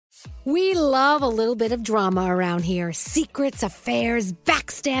We love a little bit of drama around here. Secrets, affairs,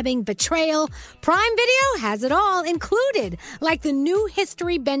 backstabbing, betrayal. Prime Video has it all included, like the new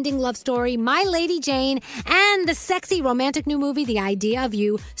history-bending love story, My Lady Jane, and the sexy romantic new movie, The Idea of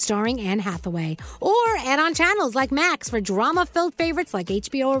You, starring Anne Hathaway. Or add-on channels like Max for drama-filled favorites like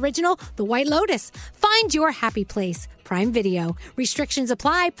HBO original, The White Lotus. Find your happy place. Prime Video. Restrictions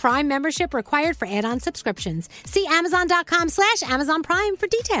apply. Prime membership required for add-on subscriptions. See Amazon.com/Amazon Prime for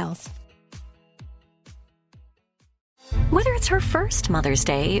details. Whether it's her first Mother's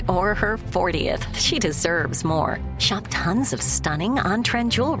Day or her 40th, she deserves more. Shop tons of stunning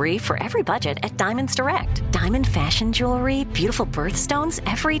on-trend jewelry for every budget at Diamonds Direct. Diamond fashion jewelry, beautiful birthstones,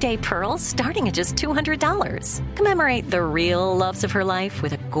 everyday pearls starting at just $200. Commemorate the real loves of her life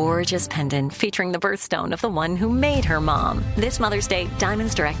with a gorgeous pendant featuring the birthstone of the one who made her mom. This Mother's Day,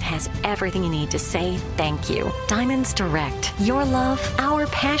 Diamonds Direct has everything you need to say thank you. Diamonds Direct. Your love, our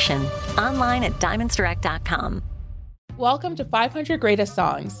passion. Online at diamondsdirect.com. Welcome to 500 Greatest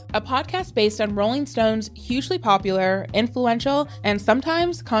Songs, a podcast based on Rolling Stone's hugely popular, influential, and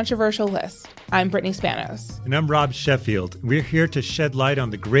sometimes controversial list. I'm Brittany Spanos. And I'm Rob Sheffield. We're here to shed light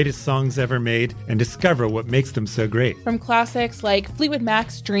on the greatest songs ever made and discover what makes them so great. From classics like Fleetwood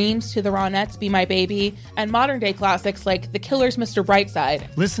Mac's Dreams to the Ronettes' Be My Baby, and modern-day classics like The Killer's Mr.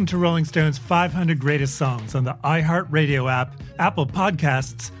 Brightside. Listen to Rolling Stone's 500 Greatest Songs on the iHeartRadio app, Apple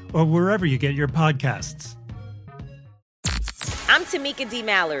Podcasts, or wherever you get your podcasts. I'm Tamika D.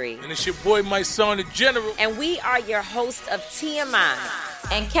 Mallory. And it's your boy, my son, the General. And we are your hosts of TMI.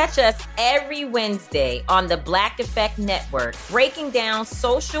 And catch us every Wednesday on the Black Effect Network, breaking down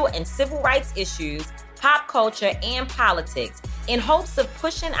social and civil rights issues, pop culture, and politics in hopes of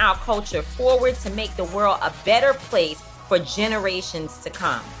pushing our culture forward to make the world a better place for generations to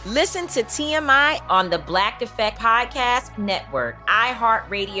come. Listen to TMI on the Black Effect Podcast Network,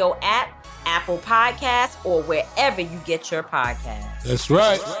 iHeartRadio app, Apple Podcasts, or wherever you get your podcasts. That's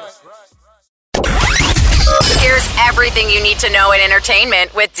right. Here's everything you need to know in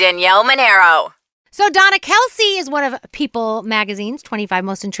entertainment with Danielle Monero. So Donna Kelsey is one of People magazine's 25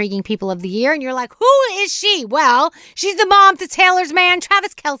 most intriguing people of the year. And you're like, who is she? Well, she's the mom to Taylor's man,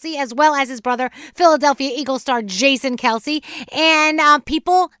 Travis Kelsey, as well as his brother, Philadelphia Eagles star Jason Kelsey. And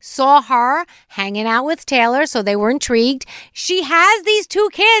people saw her hanging out with Taylor, so they were intrigued. She has these two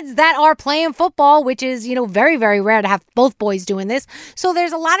kids that are playing football, which is, very, very rare to have both boys doing this. So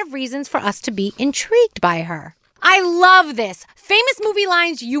there's a lot of reasons for us to be intrigued by her. I love this. Famous movie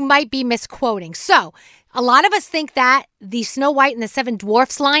lines you might be misquoting. So, a lot of us think that the Snow White and the Seven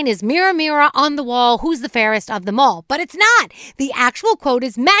Dwarfs line is mirror, mirror on the wall, who's the fairest of them all? But it's not. The actual quote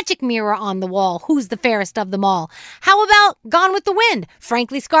is magic mirror on the wall, who's the fairest of them all? How about Gone with the Wind?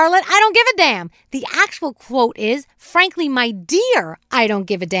 Frankly, Scarlett, I don't give a damn. The actual quote is, frankly, my dear, I don't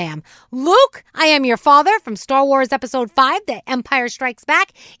give a damn. Luke, I am your father from Star Wars Episode 5, The Empire Strikes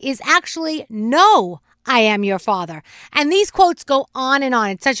Back, is actually no, I am your father. And these quotes go on and on.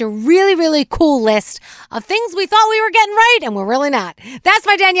 It's such a really, really cool list of things we thought we were getting right, and we're really not. That's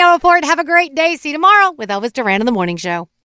my Danielle report. Have a great day. See you tomorrow with Elvis Duran in the Morning Show.